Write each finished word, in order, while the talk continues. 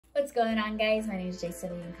what's going on, guys? My name is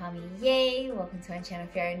Jason. You can call me Yay. Welcome to my channel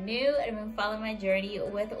if you're new and been following my journey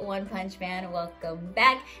with One Punch Man. Welcome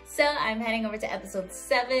back. So I'm heading over to episode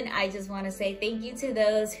 7. I just want to say thank you to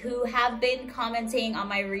those who have been commenting on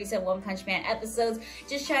my recent One Punch Man episodes,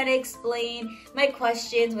 just trying to explain my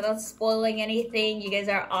questions without spoiling anything. You guys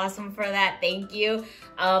are awesome for that. Thank you.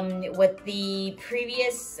 With the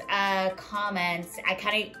previous comments, I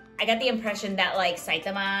got the impression that like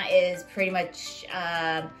Saitama is pretty much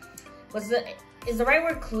is the right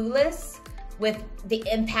word clueless with the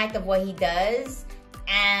impact of what he does,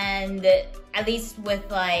 and at least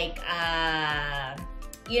with like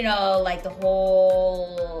you know, like the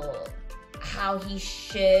whole how he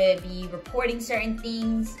should be reporting certain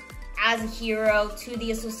things as a hero to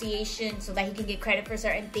the association so that he can get credit for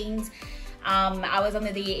certain things. I was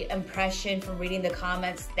under the impression from reading the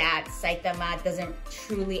comments that Saitama doesn't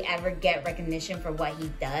truly ever get recognition for what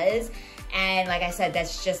he does. And like I said,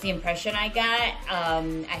 that's just the impression I got.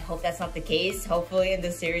 I hope that's not the case. Hopefully in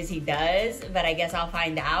the series he does, but I guess I'll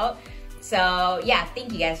find out. So yeah,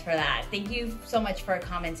 thank you guys for that. Thank you so much for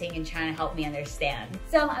commenting and trying to help me understand.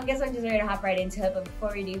 So I guess I'm just ready to hop right into it. But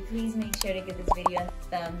before we do, please make sure to give this video a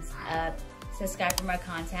thumbs up, subscribe for more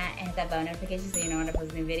content, and hit that bell notification so you know when I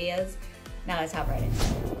post new videos. Now let's hop right into it.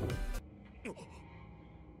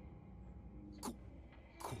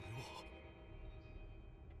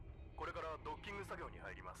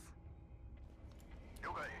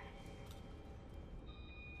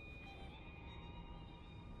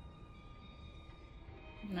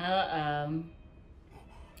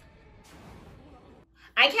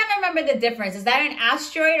 I can't remember the difference. Is that an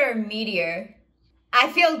asteroid or a meteor? I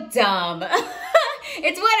feel dumb.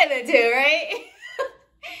 It's one of the two, right?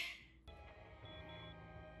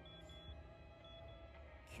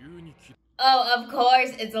 Oh, of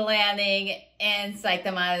course it's landing in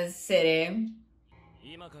Saitama's city.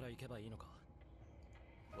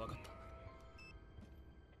 Oh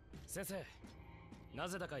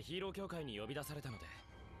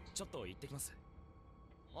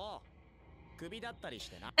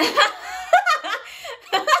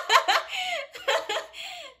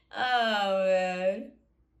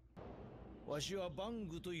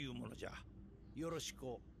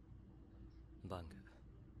man.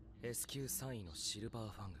 S q 3位のシルバー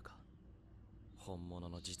ファングか。本物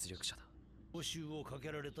の実力者だ。募集をか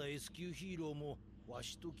けられた S 級ヒーローもわ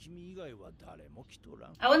しと君以外は誰も来とら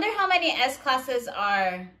ん。I wonder how many S classes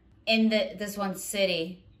are in this one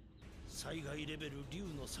city. 災害レベル竜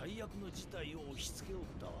の最悪の事態を押し付けおっ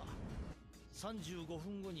たわ。35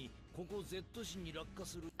分後にここ Z 市に落下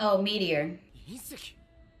する。Oh, meteor. 隕石。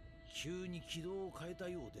急に軌道を変えた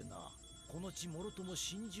ようでな。この地もろとも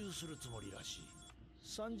心中するつもりらしい。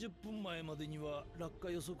30分前までには落下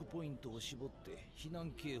予測ポイントを絞って避難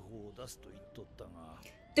警報を出すと言っとったが。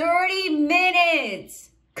30 minutes!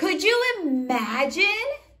 Could you imagine?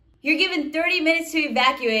 You're given 30 minutes to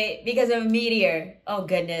evacuate because of a meteor. Oh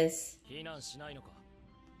goodness. 避難しないのか。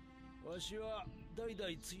わしは代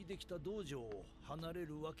々継いできた道場を離れ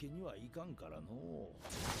るわけにはいかんからの。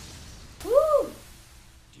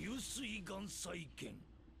流水岩再建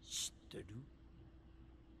知ってる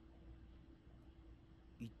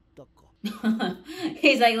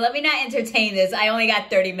He's like, let me not entertain this. I only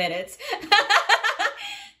got 30 minutes.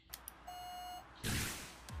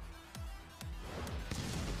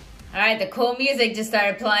 All right, the cool music just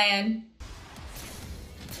started playing.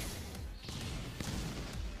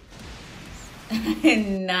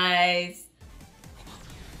 Nice.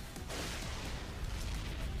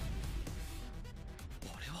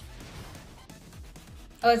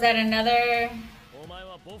 Oh, is that another?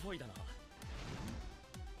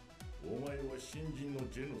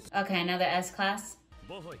 Okay, another S class.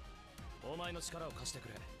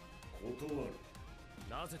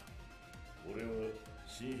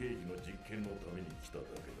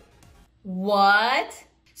 What?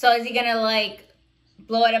 So is he gonna like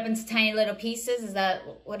blow it up into tiny little pieces? Is that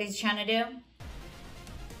what he's trying to do?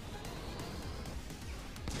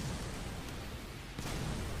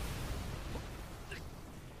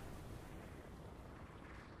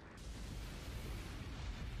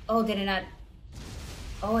 Oh, did it not?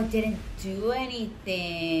 Oh, it didn't do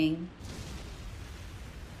anything.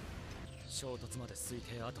 33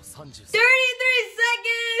 seconds!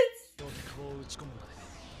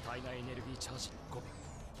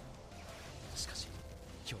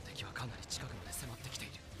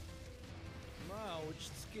 まあ落ち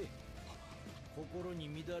着け。心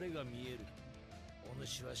に乱れが見える。お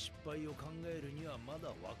主は失敗を考えるにはまだ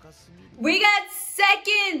若すぎる。We got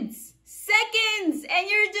seconds! Seconds! And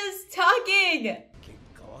you're just talking! 結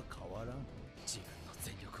果は変わらん。自分の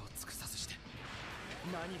全力を尽くさずして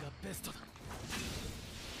何がベストだ。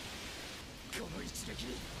この一撃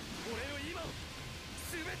に俺の今を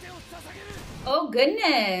全てを捧げる。 Oh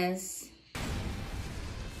goodness.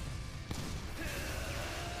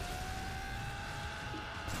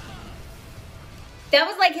 That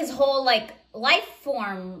was like his whole like life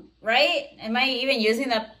form, right? Am I even using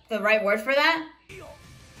the right word for that? いや、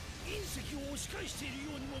隕石を押し返している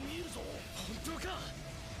ようにも見えるぞ。本当か。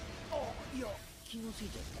あ、いや、気のせい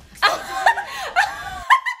じゃった。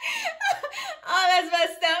Oh, that's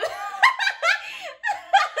messed up.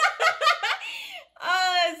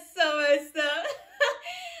 Oh, that's so messed up.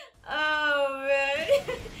 Oh man.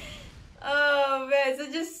 Oh man,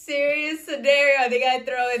 such a serious scenario. They gotta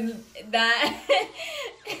throw in that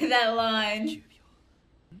that line.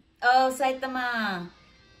 Oh, Saitama.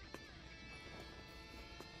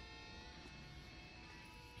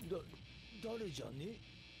 誰じゃね？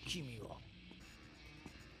君は。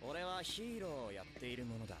俺はヒーローをやっている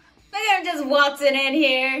ものだ。Look at him just waltzing in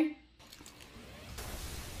here.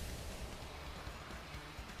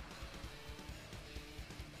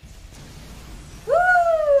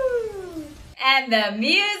 Woo! And the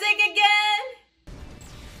music again.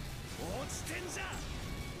 落ちてんじゃん。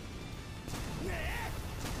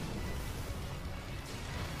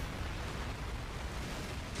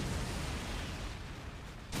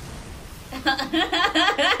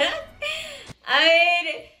I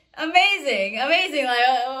mean, amazing, amazing. Like,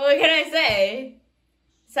 what can I say?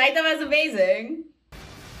 Saitama's amazing.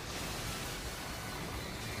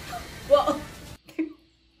 Well,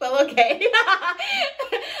 well, okay.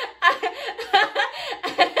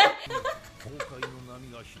 崩壊の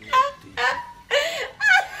波が広がっている。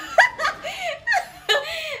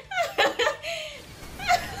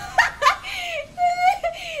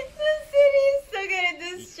The city is still getting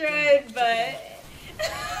destroyed, but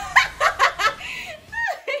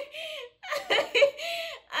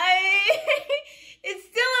it's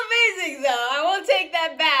still amazing, though. I won't take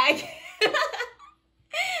that back.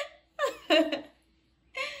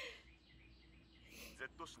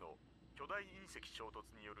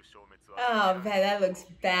 Oh man, that looks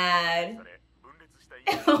bad.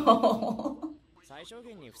 Oh. 最小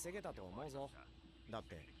限に防げたと思うぞ。だっ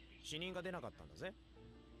て死人が出なかったんだぜ。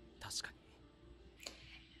確かに。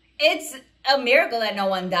It's a miracle that no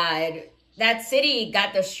one died. That city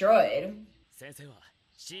got destroyed. 先生は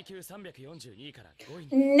CQ342 から5位。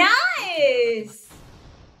Nice!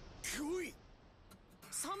 5位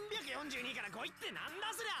 !342 から5位ってなん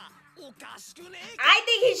だそりゃ。おかしくねえか。 I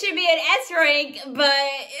think he should be an S rank, but you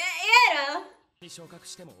know. に昇格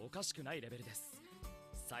してもおかしくないレベルです。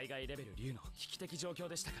災害レベル竜の危機的状況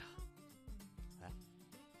でしたから。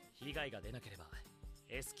被害が出なければ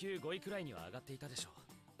S 級5位くらいには上がっていたでしょ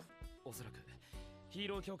う。おそらくヒー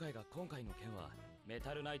ロー協会が今回の件はメ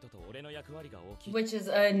タルナイトと俺の役割が大きい。 Which is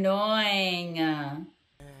annoying.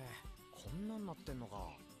 こんなんなってんのか。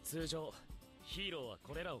通常ヒーローは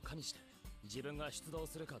これらを加味して自分が出動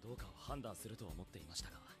するかどうかを判断すると思っていました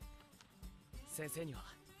が、先生には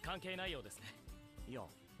関係ないようですね。いや、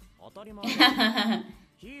当たり前だ。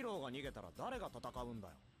ヒーローが逃げたら誰が戦うんだ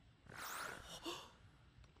よ。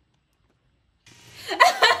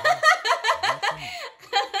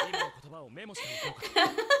今の言葉をメモしておこうか。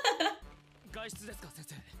外出ですか先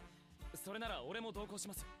生。それなら俺も同行し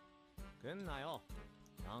ます。来んなよ。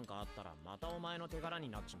なんかあったらまたお前の手柄に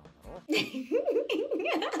なっちまうんだろ。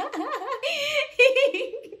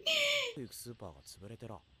スーパーが潰れて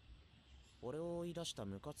ら。俺を追い出した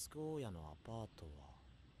ムカつく大家のアパートは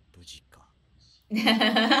無事か。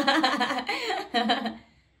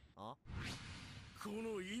あ？こ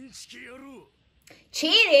のインチキ野郎。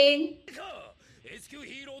Cheating? S 級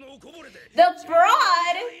ヒーローのおこぼれで。The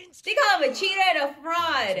fraud? They call him a cheater and a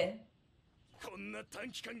fraud. こんな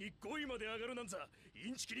短期間に5位まで上がるなんざ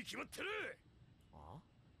インチキに決まってる。あ？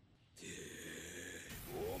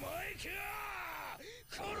お前か。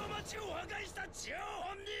この町を破壊した張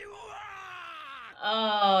本人は。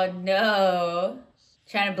Oh no.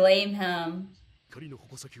 Trying to blame him. 光の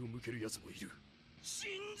矛先を向ける奴もいる。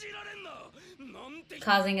信じられんな。なんて。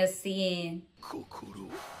Causing a scene.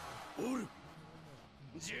 心おる。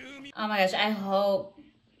 Oh my gosh, I hope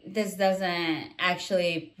this doesn't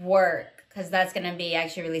actually work, because that's gonna be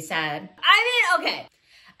actually really sad. I mean, okay,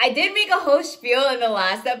 I did make a whole spiel in the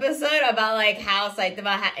last episode about like how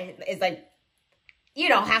Saitama is like, you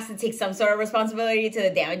know, has to take some sort of responsibility to the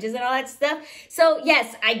damages and all that stuff. So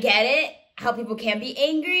yes, I get it, how people can be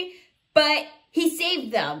angry, but he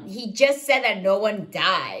saved them. He just said that no one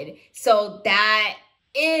died. So that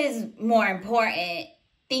is more important.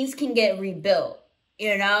 Things can get rebuilt,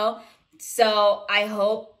 you know? So I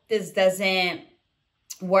hope this doesn't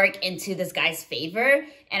work into this guy's favor.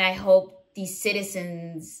 And I hope these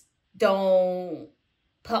citizens don't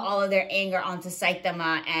put all of their anger onto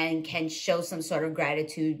Saitama and can show some sort of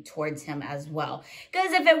gratitude towards him as well.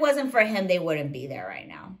 Because if it wasn't for him, they wouldn't be there right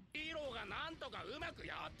now.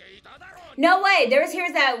 No way! There's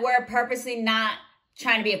heroes that were purposely not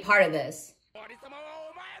trying to be a part of this.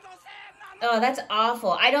 Oh, that's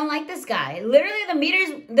awful. I don't like this guy. Literally,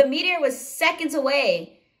 the meteor was seconds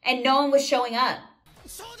away and no one was showing up.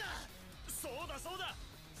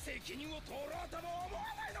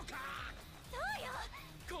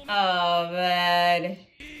 Oh, man.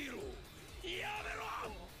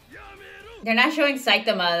 They're not showing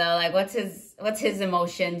Saitama, though. Like, what's his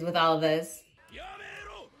emotions with all of this?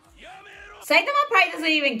 Saitama probably doesn't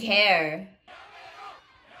even care.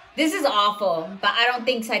 This is awful, but I don't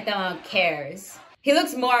think Saitama cares. He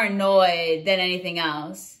looks more annoyed than anything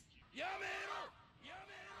else.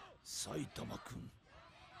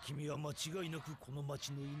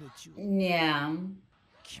 Yeah.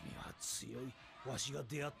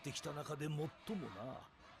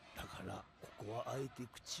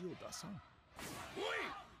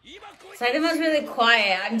 Saitama's really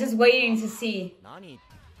quiet. I'm just waiting to see.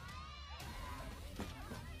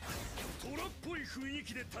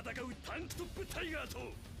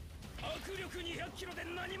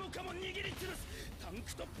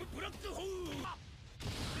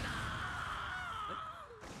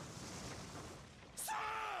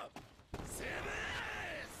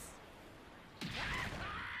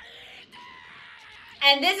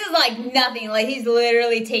 And this is like nothing. Like, he's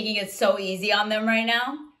literally taking it so easy on them right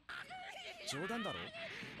now.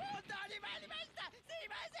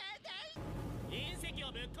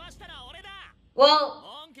 Well,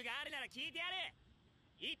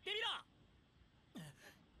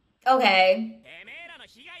 okay.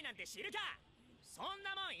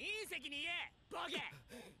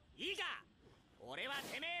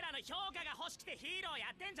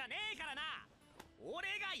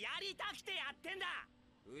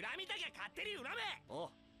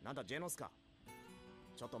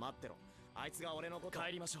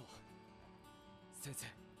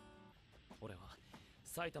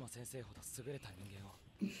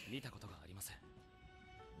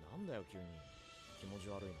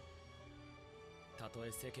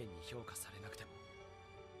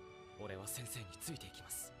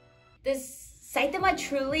 Does Saitama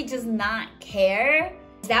truly does not care?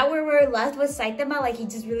 Is that where we're left with Saitama? Like, he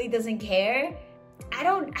just really doesn't care? I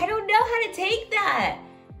don't know how to take that.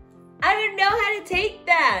 I don't know how to take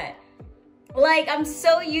that. Like, I'm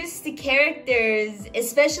so used to characters,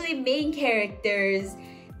 especially main characters,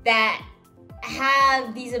 that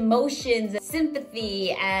have these emotions,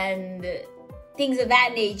 sympathy, and things of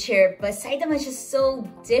that nature. But Saitama is just so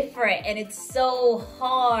different, and it's so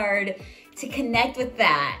hard to connect with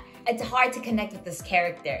that. It's hard to connect with this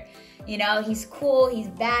character. You know, he's cool, he's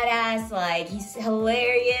badass, like, he's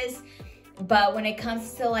hilarious. But when it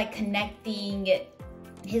comes to, like, connecting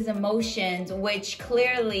his emotions, which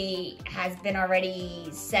clearly has been already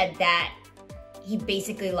said that he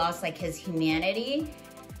basically lost, like, his humanity,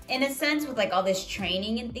 in a sense, with, like, all this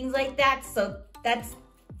training and things like that. So that's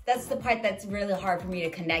the part that's really hard for me to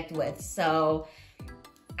connect with. So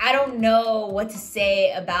I don't know what to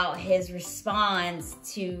say about his response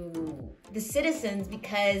to the citizens,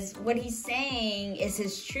 because what he's saying is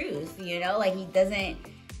his truth, you know? Like, he doesn't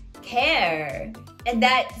care. And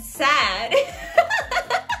that's sad.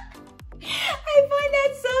 I find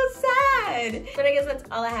that so sad. But I guess that's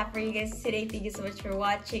all I have for you guys today. Thank you so much for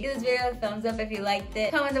watching. Give this video a thumbs up if you liked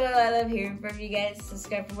it. Comment down below. I love hearing from you guys.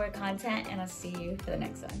 Subscribe for more content, and I'll see you for the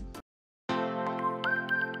next one.